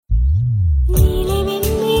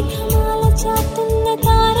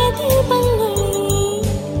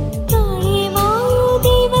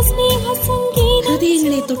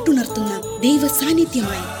ദൈവ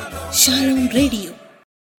സാന്നിധ്യമായി Shalom radio.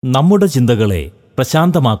 നമ്മുടെ ചിന്തകളെ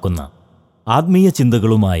പ്രശാന്തമാക്കുന്ന ആത്മീയ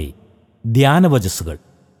ചിന്തകളുമായി ധ്യാനവചസ്സുകൾ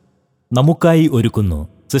നമുക്കായി ഒരുക്കുന്നു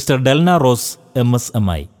സിസ്റ്റർ ഡെൽന റോസ്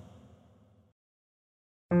MSMI.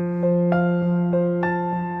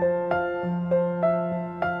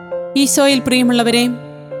 ഈശോയിൽ പ്രിയമുള്ളവരെ,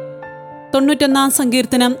 91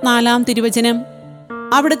 സങ്കീർത്തനം 4 തിരുവചനം,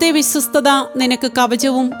 അവിടുത്തെ വിശ്വസ്തത നിനക്ക്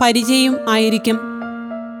കവചവും പരിചയവും ആയിരിക്കും.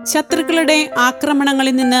 ശത്രുക്കളുടെ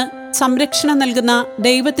ആക്രമണങ്ങളിൽ നിന്ന് സംരക്ഷണം നൽകുന്ന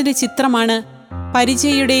ദൈവത്തിൻ്റെ ചിത്രമാണ്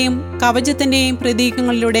പരിചയയുടെയും കവചത്തിൻ്റെയും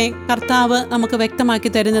പ്രതീകങ്ങളിലൂടെ കർത്താവ് നമുക്ക് വ്യക്തമാക്കി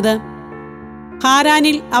തരുന്നത്.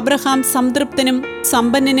 ഹാരാനിൽ അബ്രഹാം സംതൃപ്തനും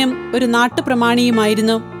സമ്പന്നനും ഒരു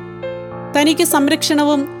നാട്ടുപ്രമാണിയുമായിരുന്നു. തനിക്ക്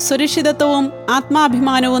സംരക്ഷണവും സുരക്ഷിതത്വവും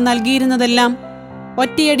ആത്മാഭിമാനവും നൽകിയിരുന്നതെല്ലാം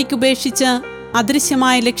ഒറ്റയടിക്കുപേക്ഷിച്ച്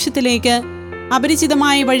അദൃശ്യമായ ലക്ഷ്യത്തിലേക്ക്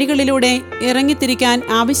അപരിചിതമായ വഴികളിലൂടെ ഇറങ്ങിത്തിരിക്കാൻ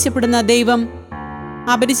ആവശ്യപ്പെടുന്ന ദൈവം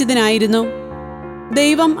അപരിചിതനായിരുന്നു.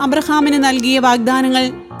 ദൈവം അബ്രഹാമിന് നൽകിയ വാഗ്ദാനങ്ങൾ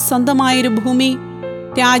സ്വന്തമായൊരു ഭൂമി,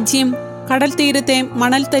 രാജ്യം, കടൽ തീരത്തെ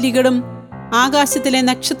മണൽത്തരികളും ആകാശത്തിലെ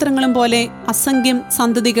നക്ഷത്രങ്ങളും പോലെ അസംഖ്യം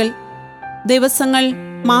സന്തതികൾ. ദിവസങ്ങൾ,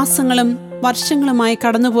 മാസങ്ങളും വർഷങ്ങളുമായി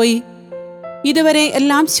കടന്നുപോയി. ഇതുവരെ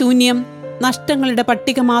എല്ലാം ശൂന്യം, നഷ്ടങ്ങളുടെ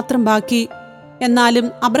പട്ടിക മാത്രം ബാക്കി. എന്നാലും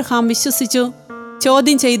അബ്രഹാം വിശ്വസിച്ചു,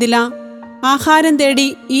 ചോദ്യം ചെയ്തില്ല. ആഹാരം തേടി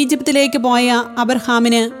ഈജിപ്തിലേക്ക് പോയ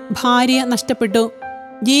അബ്രഹാമിന് ഭാര്യ നഷ്ടപ്പെട്ടു,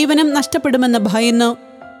 ജീവനും നഷ്ടപ്പെടുമെന്ന് ഭയന്നു.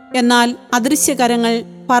 എന്നാൽ അദൃശ്യകരങ്ങൾ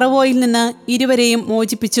ഫറവോയിൽ നിന്ന് ഇരുവരെയും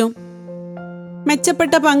മോചിപ്പിച്ചു.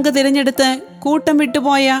 മെച്ചപ്പെട്ട പങ്ക് തിരഞ്ഞെടുത്ത് കൂട്ടം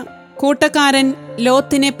വിട്ടുപോയ കൂട്ടക്കാരൻ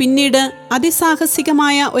ലോത്തിനെ പിന്നീട്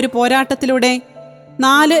അതിസാഹസികമായ ഒരു പോരാട്ടത്തിലൂടെ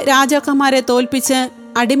 4 രാജാക്കന്മാരെ തോൽപ്പിച്ച്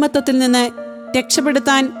അടിമത്തത്തിൽ നിന്ന്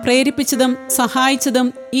രക്ഷപ്പെടുത്താൻ പ്രേരിപ്പിച്ചതും സഹായിച്ചതും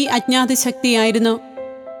ഈ അജ്ഞാത ശക്തിയായിരുന്നു.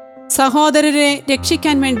 സഹോദരരെ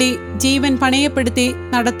രക്ഷിക്കാൻ വേണ്ടി ജീവൻ പണയപ്പെടുത്തി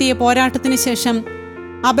നടത്തിയ പോരാട്ടത്തിന് ശേഷം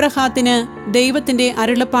അബ്രഹാത്തിന് ദൈവത്തിൻ്റെ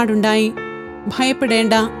അരുളപ്പാടുണ്ടായി.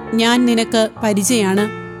 ഭയപ്പെടേണ്ട, ഞാൻ നിനക്ക് പരിചയമാണ്.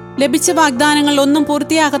 ലഭിച്ച വാഗ്ദാനങ്ങൾ ഒന്നും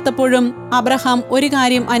പൂർത്തിയാകാത്തപ്പോഴും അബ്രഹാം ഒരു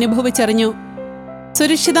കാര്യം അനുഭവിച്ചറിഞ്ഞു.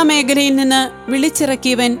 സുരക്ഷിത മേഖലയിൽ നിന്ന്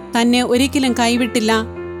വിളിച്ചിറക്കിയവൻ തന്നെ ഒരിക്കലും കൈവിട്ടില്ല.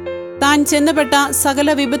 താൻ ചെന്നുപെട്ട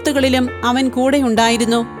സകല വിപത്തുകളിലും അവൻ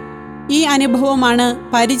കൂടെയുണ്ടായിരുന്നു. ഈ അനുഭവമാണ്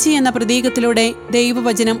പരിചയം എന്ന പ്രതീകത്തിലൂടെ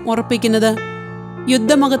ദൈവവചനം ഉറപ്പിക്കുന്നത്.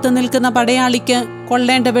 യുദ്ധമുഖത്ത് നിൽക്കുന്ന പടയാളിക്ക്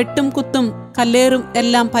കൊള്ളേണ്ട വെട്ടും കുത്തും കല്ലേറും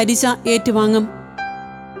എല്ലാം പരിച ഏറ്റുവാങ്ങും.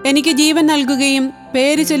 എനിക്ക് ജീവൻ നൽകുകയും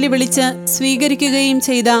പേര് ചൊല്ലി വിളിച്ച് സ്വീകരിക്കുകയും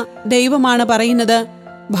ചെയ്ത ദൈവമാണ് പറയുന്നത്,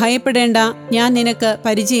 ഭയപ്പെടേണ്ട, ഞാൻ നിനക്ക്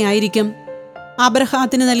പരിചയമായിരിക്കും.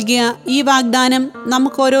 അബ്രഹാത്തിന് നൽകിയ ഈ വാഗ്ദാനം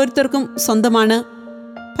നമുക്ക് ഓരോരുത്തർക്കും സ്വന്തമാണ്.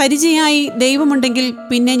 പരിചയമായി ദൈവമുണ്ടെങ്കിൽ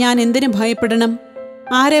പിന്നെ ഞാൻ എന്തിനു ഭയപ്പെടണം?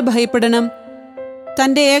 ആരെ ഭയപ്പെടണം?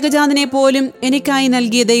 തൻ്റെ ഏകജാതനെ പോലും എനിക്കായി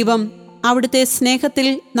നൽകിയ ദൈവം, അവിടുത്തെ സ്നേഹത്തിൽ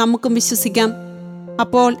നമുക്കും വിശ്വസിക്കാം.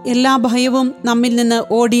 അപ്പോൾ എല്ലാ ഭയവും നമ്മിൽ നിന്ന്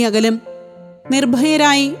ഓടിയകലും.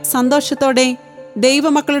 നിർഭയരായി സന്തോഷത്തോടെ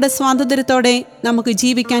ദൈവമക്കളുടെ സ്വാതന്ത്ര്യത്തോടെ നമുക്ക്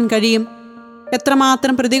ജീവിക്കാൻ കഴിയും.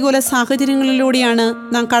 എത്രമാത്രം പ്രതികൂല സാഹചര്യങ്ങളിലൂടെയാണ്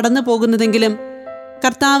നാം കടന്നു പോകുന്നതെങ്കിലും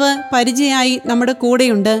കർത്താവ് പരിചയമായി നമ്മുടെ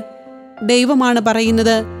കൂടെയുണ്ട്. ദൈവമാണ്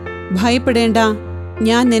പറയുന്നത്, ഭയപ്പെടേണ്ട,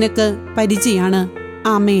 ഞാൻ നിനക്ക് പരിചയമാണ്.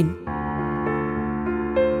 ആമേൻ.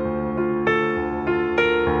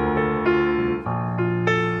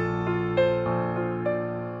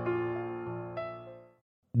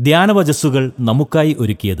 ധ്യാനവചസ്സുകൾ നമുക്കായി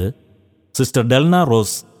ഒരുക്കിയത് സിസ്റ്റർ ഡെൽന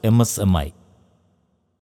റോസ് MSMI.